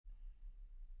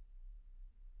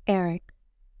Eric,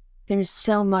 there's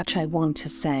so much I want to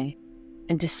say,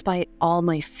 and despite all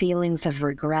my feelings of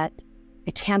regret,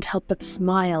 I can't help but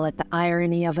smile at the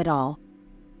irony of it all.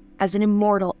 As an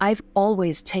immortal, I've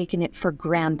always taken it for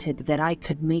granted that I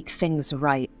could make things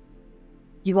right.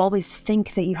 You always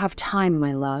think that you have time,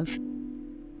 my love,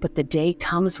 but the day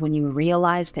comes when you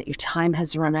realize that your time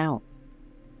has run out.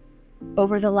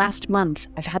 Over the last month,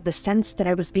 I've had the sense that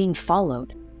I was being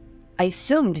followed. I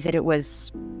assumed that it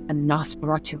was a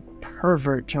Nosferatu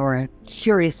pervert or a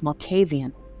curious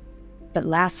Malkavian. But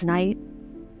last night,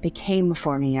 they came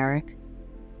for me, Eric.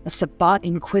 A Sabbat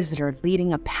Inquisitor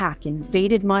leading a pack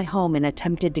invaded my home and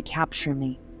attempted to capture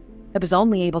me. I was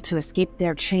only able to escape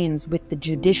their chains with the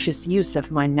judicious use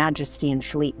of my majesty and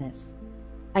fleetness.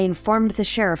 I informed the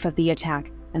sheriff of the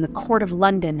attack, and the Court of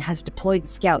London has deployed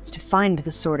scouts to find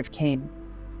the Sword of Cain.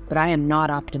 But I am not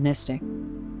optimistic.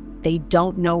 They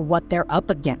don't know what they're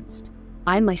up against.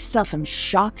 I myself am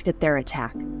shocked at their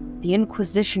attack. The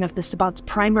Inquisition of the Sabbat's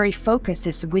primary focus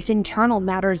is with internal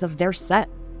matters of their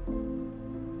sect.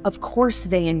 Of course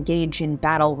they engage in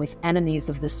battle with enemies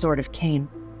of the Sword of Cain,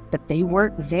 but they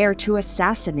weren't there to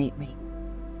assassinate me.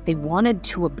 They wanted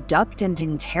to abduct and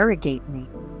interrogate me.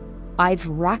 I've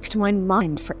racked my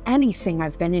mind for anything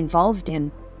I've been involved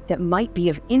in that might be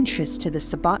of interest to the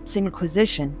Sabbat's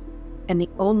Inquisition, and the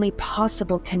only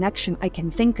possible connection I can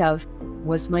think of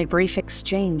was my brief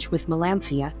exchange with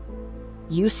Melanthia.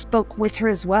 You spoke with her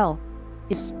as well.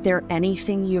 Is there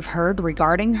anything you've heard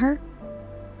regarding her?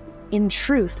 In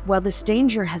truth, while this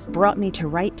danger has brought me to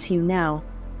write to you now,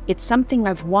 it's something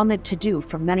I've wanted to do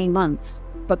for many months,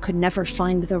 but could never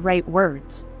find the right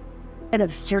words. Instead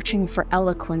of searching for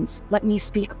eloquence, let me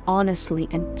speak honestly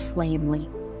and plainly.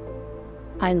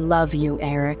 I love you,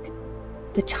 Eric.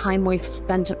 The time we've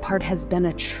spent apart has been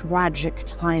a tragic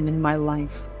time in my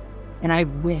life, and I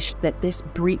wish that this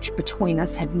breach between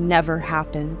us had never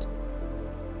happened.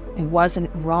 It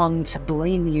wasn't wrong to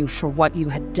blame you for what you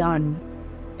had done,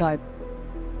 but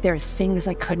there are things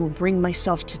I couldn't bring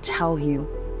myself to tell you,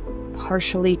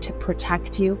 partially to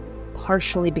protect you,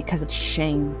 partially because of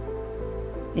shame.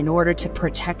 In order to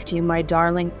protect you, my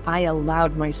darling, I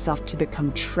allowed myself to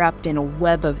become trapped in a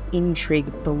web of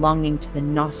intrigue belonging to the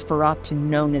Nosferatu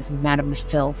known as Madame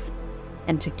Filth.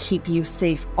 And to keep you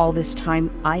safe all this time,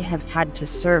 I have had to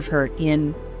serve her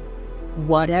in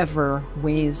whatever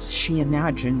ways she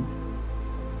imagined.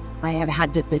 I have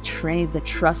had to betray the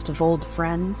trust of old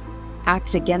friends,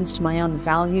 act against my own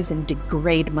values, and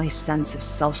degrade my sense of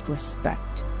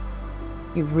self-respect.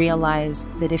 You realize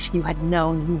that if you had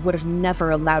known, you would have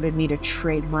never allowed me to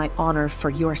trade my honor for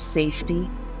your safety,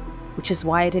 which is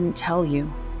why I didn't tell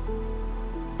you.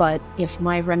 But if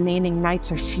my remaining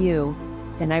nights are few,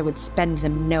 then I would spend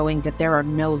them knowing that there are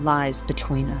no lies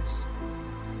between us.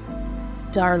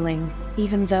 Darling,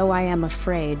 even though I am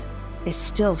afraid, I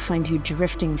still find you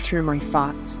drifting through my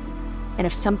thoughts. And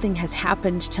if something has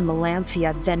happened to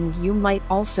Melanthia, then you might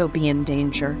also be in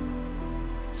danger.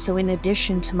 So in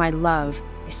addition to my love,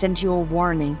 I send you a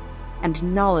warning and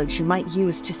knowledge you might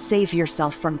use to save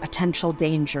yourself from potential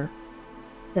danger.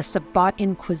 The Sabbat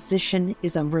Inquisition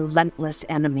is a relentless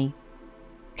enemy,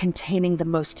 containing the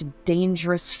most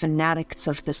dangerous fanatics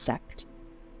of the sect.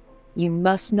 You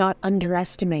must not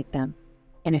underestimate them,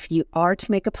 and if you are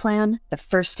to make a plan, the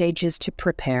first stage is to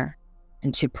prepare.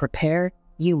 And to prepare,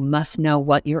 you must know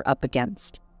what you're up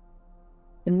against.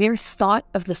 The mere thought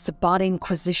of the Sabbat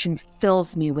Inquisition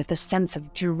fills me with a sense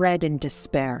of dread and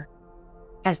despair.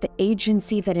 As the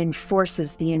agency that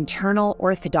enforces the internal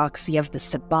orthodoxy of the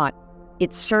Sabbat,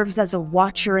 it serves as a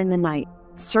watcher in the night,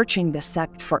 searching the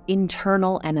sect for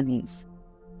internal enemies.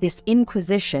 This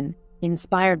Inquisition,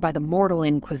 inspired by the Mortal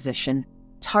Inquisition,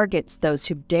 targets those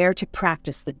who dare to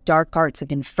practice the dark arts of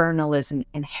infernalism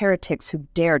and heretics who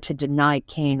dare to deny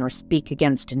Cain or speak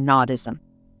against Nodism.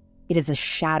 It is a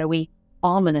shadowy,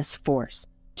 ominous force,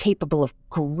 capable of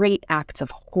great acts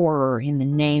of horror in the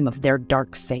name of their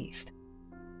dark faith.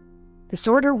 This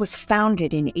order was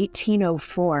founded in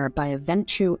 1804 by a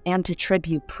Ventu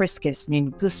antitribu Priscus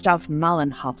named Gustav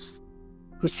Malenhaus,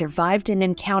 who survived an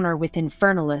encounter with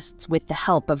infernalists with the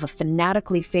help of a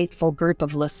fanatically faithful group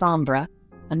of La Sombra,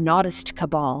 a Nodist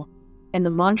cabal, and the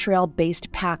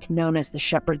Montreal-based pack known as the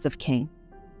Shepherds of Cain.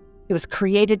 It was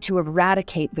created to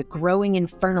eradicate the growing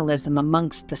infernalism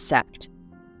amongst the sect.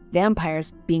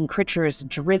 Vampires, being creatures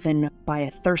driven by a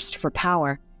thirst for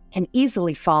power, can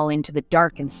easily fall into the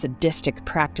dark and sadistic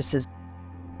practices.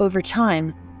 Over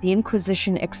time, the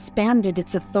Inquisition expanded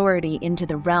its authority into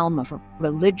the realm of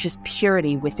religious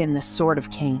purity within the Sword of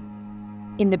Cain.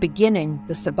 In the beginning,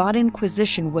 the Sabbat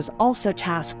Inquisition was also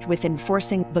tasked with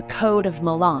enforcing the Code of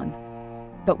Milan.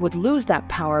 but would lose that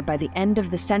power by the end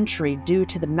of the century due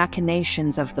to the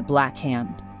machinations of the Black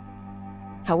Hand.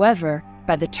 However,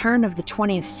 by the turn of the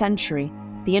 20th century,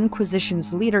 the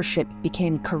Inquisition's leadership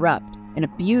became corrupt and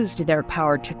abused their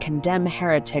power to condemn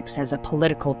heretics as a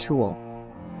political tool.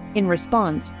 In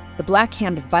response, the Black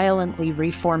Hand violently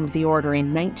reformed the order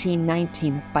in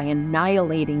 1919 by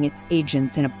annihilating its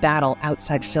agents in a battle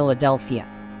outside Philadelphia.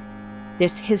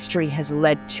 This history has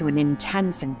led to an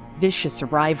intense and vicious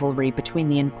rivalry between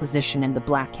the Inquisition and the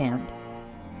Black Hand.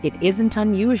 It isn't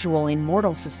unusual in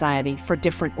mortal society for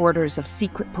different orders of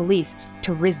secret police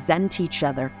to resent each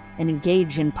other and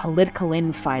engage in political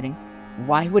infighting.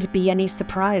 Why would it be any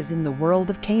surprise in the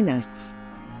world of Canaanites?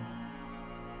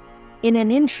 In an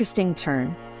interesting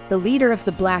turn, the leader of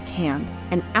the Black Hand,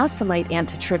 an Assamite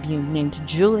anti-tribune named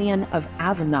Julian of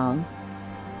Avignon,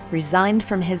 resigned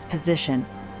from his position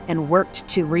and worked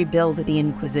to rebuild the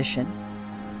Inquisition.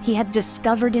 He had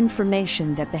discovered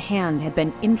information that the Hand had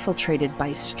been infiltrated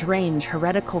by strange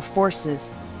heretical forces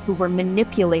who were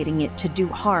manipulating it to do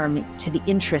harm to the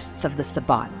interests of the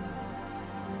Sabbat.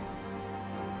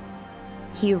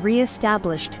 He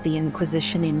re-established the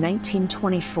Inquisition in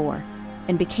 1924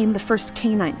 and became the first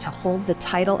Canaanite to hold the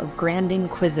title of Grand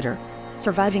Inquisitor,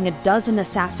 surviving a dozen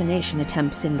assassination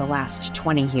attempts in the last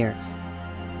 20 years.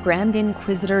 Grand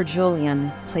Inquisitor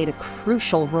Julian played a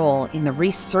crucial role in the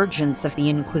resurgence of the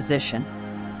Inquisition,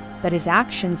 but his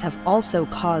actions have also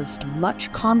caused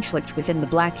much conflict within the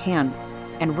Black Hand,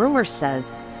 and rumor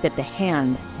says that the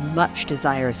Hand much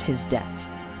desires his death.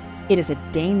 It is a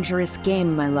dangerous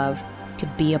game, my love, to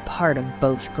be a part of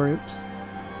both groups.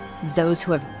 Those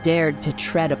who have dared to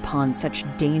tread upon such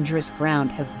dangerous ground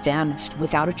have vanished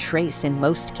without a trace in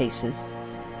most cases,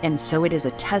 and so it is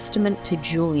a testament to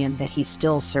Julian that he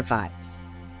still survives.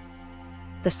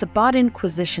 The Sabbat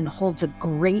Inquisition holds a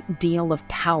great deal of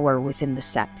power within the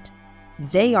sect.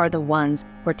 They are the ones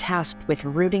who are tasked with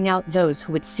rooting out those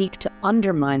who would seek to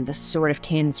undermine the Sword of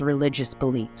Cain's religious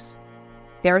beliefs.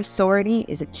 Their authority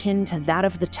is akin to that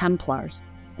of the Templars,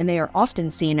 and they are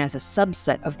often seen as a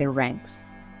subset of their ranks.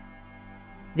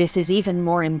 This is even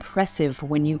more impressive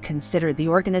when you consider the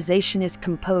organization is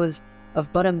composed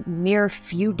of but a mere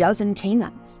few dozen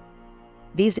Canaanites.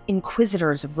 These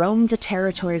inquisitors roam the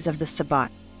territories of the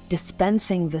Sabbat,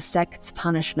 dispensing the sect's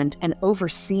punishment and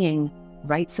overseeing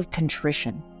rites of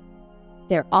contrition.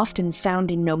 They're often found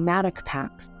in nomadic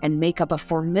packs and make up a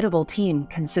formidable team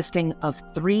consisting of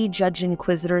 3 judge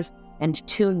inquisitors and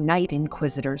 2 knight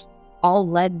inquisitors, all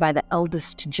led by the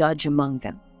eldest judge among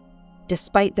them.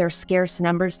 Despite their scarce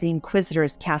numbers, the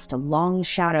inquisitors cast a long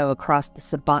shadow across the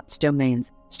Sabbat's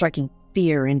domains, striking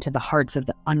fear into the hearts of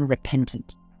the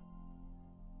unrepentant.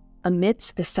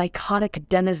 Amidst the psychotic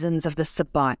denizens of the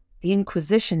Sabbat, the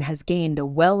Inquisition has gained a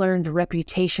well-earned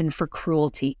reputation for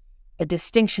cruelty, a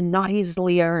distinction not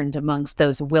easily earned amongst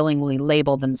those who willingly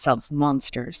label themselves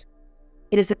monsters.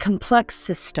 It is a complex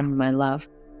system, my love,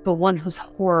 but one whose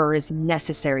horror is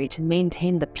necessary to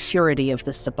maintain the purity of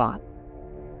the Sabbat.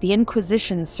 The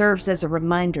Inquisition serves as a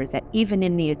reminder that even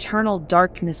in the eternal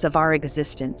darkness of our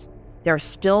existence, there are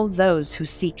still those who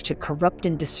seek to corrupt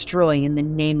and destroy in the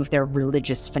name of their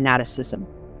religious fanaticism.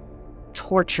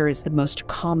 Torture is the most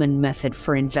common method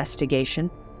for investigation,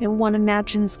 and one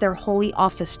imagines their holy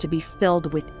office to be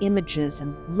filled with images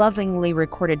and lovingly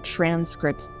recorded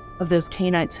transcripts of those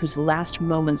Canaanites whose last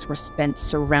moments were spent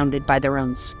surrounded by their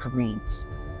own screams.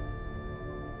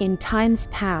 In times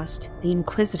past, the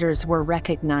Inquisitors were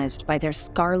recognized by their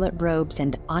scarlet robes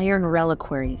and iron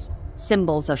reliquaries,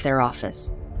 symbols of their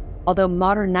office. Although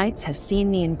modern knights have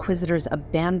seen the Inquisitors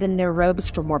abandon their robes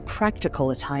for more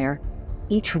practical attire,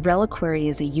 each reliquary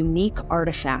is a unique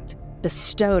artifact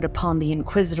bestowed upon the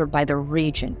Inquisitor by the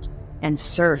regent and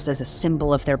serves as a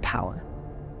symbol of their power.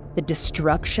 The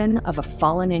destruction of a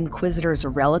fallen Inquisitor's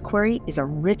reliquary is a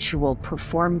ritual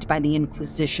performed by the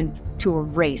Inquisition to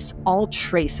erase all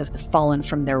trace of the fallen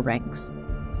from their ranks.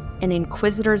 An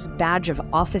Inquisitor's badge of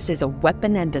office is a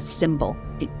weapon and a symbol,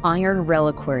 the iron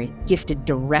reliquary gifted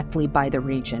directly by the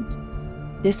regent.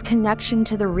 This connection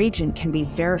to the regent can be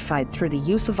verified through the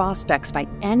use of auspex by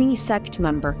any sect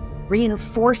member,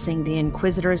 reinforcing the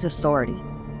Inquisitor's authority.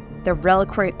 The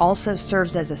reliquary also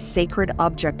serves as a sacred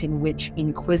object in which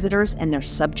Inquisitors and their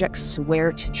subjects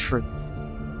swear to truth.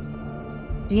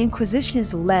 The Inquisition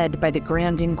is led by the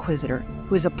Grand Inquisitor,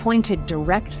 who is appointed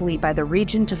directly by the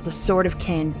Regent of the Sword of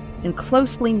Cain and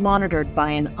closely monitored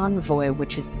by an envoy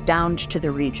which is bound to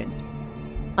the Regent.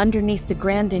 Underneath the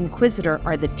Grand Inquisitor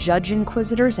are the Judge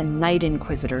Inquisitors and Knight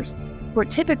Inquisitors, who are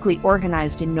typically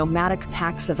organized in nomadic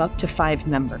packs of up to 5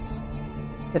 members.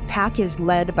 The pack is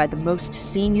led by the most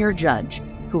senior judge,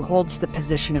 who holds the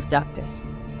position of Ductus.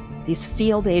 These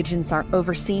field agents are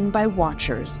overseen by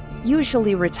watchers,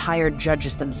 usually retired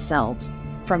judges themselves,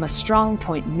 from a strong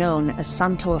point known as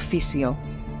Santo Officio,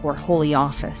 or Holy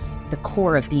Office, the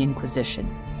core of the Inquisition.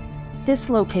 This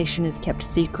location is kept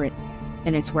secret,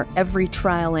 and it's where every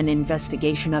trial and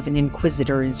investigation of an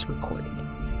Inquisitor is recorded.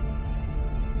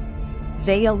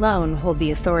 They alone hold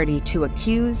the authority to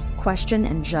accuse, question,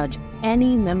 and judge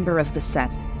any member of the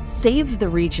sect, save the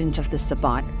regent of the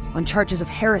Sabbat, on charges of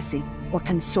heresy or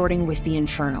consorting with the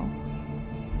Infernal.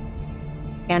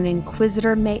 An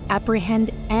Inquisitor may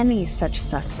apprehend any such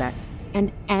suspect,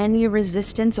 and any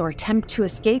resistance or attempt to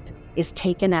escape is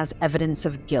taken as evidence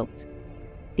of guilt.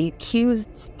 The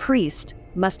accused's priest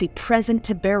must be present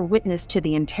to bear witness to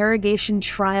the interrogation,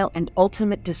 trial, and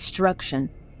ultimate destruction,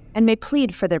 and may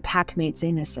plead for their packmate's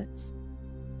innocence.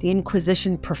 The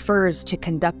Inquisition prefers to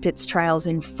conduct its trials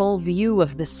in full view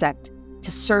of the sect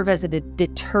to serve as a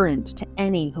deterrent to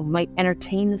any who might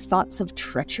entertain thoughts of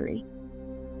treachery.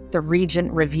 The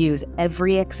regent reviews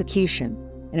every execution,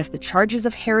 and if the charges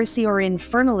of heresy or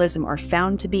infernalism are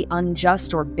found to be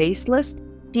unjust or baseless,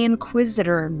 the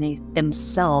Inquisitor may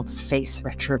themselves face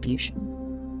retribution.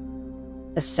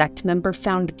 A sect member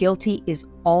found guilty is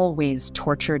always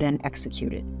tortured and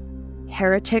executed.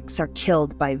 Heretics are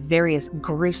killed by various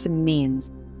gruesome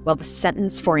means, while the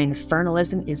sentence for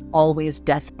infernalism is always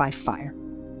death by fire.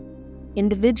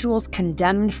 Individuals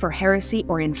condemned for heresy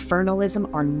or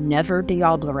infernalism are never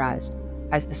diablerized,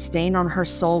 as the stain on her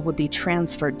soul would be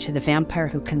transferred to the vampire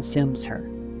who consumes her.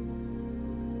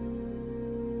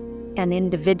 An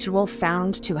individual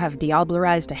found to have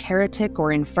diablerized a heretic or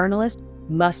infernalist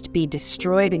must be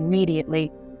destroyed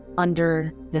immediately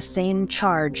under the same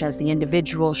charge as the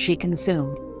individual she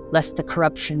consumed, lest the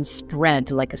corruption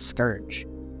spread like a scourge.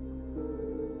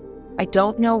 I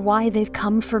don't know why they've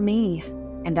come for me,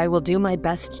 and I will do my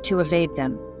best to evade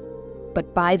them.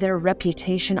 But by their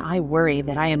reputation, I worry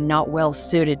that I am not well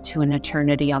suited to an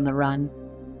eternity on the run.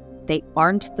 They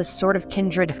aren't the sort of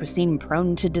kindred who seem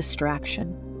prone to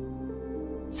distraction.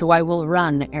 So I will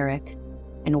run, Eric,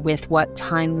 and with what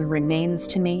time remains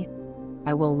to me,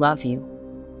 I will love you.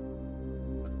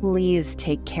 Please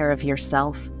take care of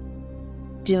yourself.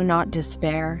 Do not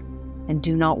despair, and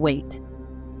do not wait.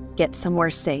 Get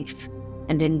somewhere safe,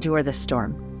 and endure the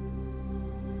storm.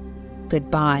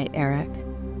 Goodbye, Eric.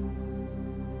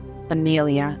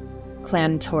 Amelia,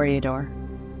 Clan Toreador,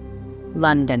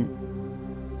 London,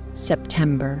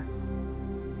 September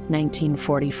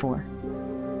 1944.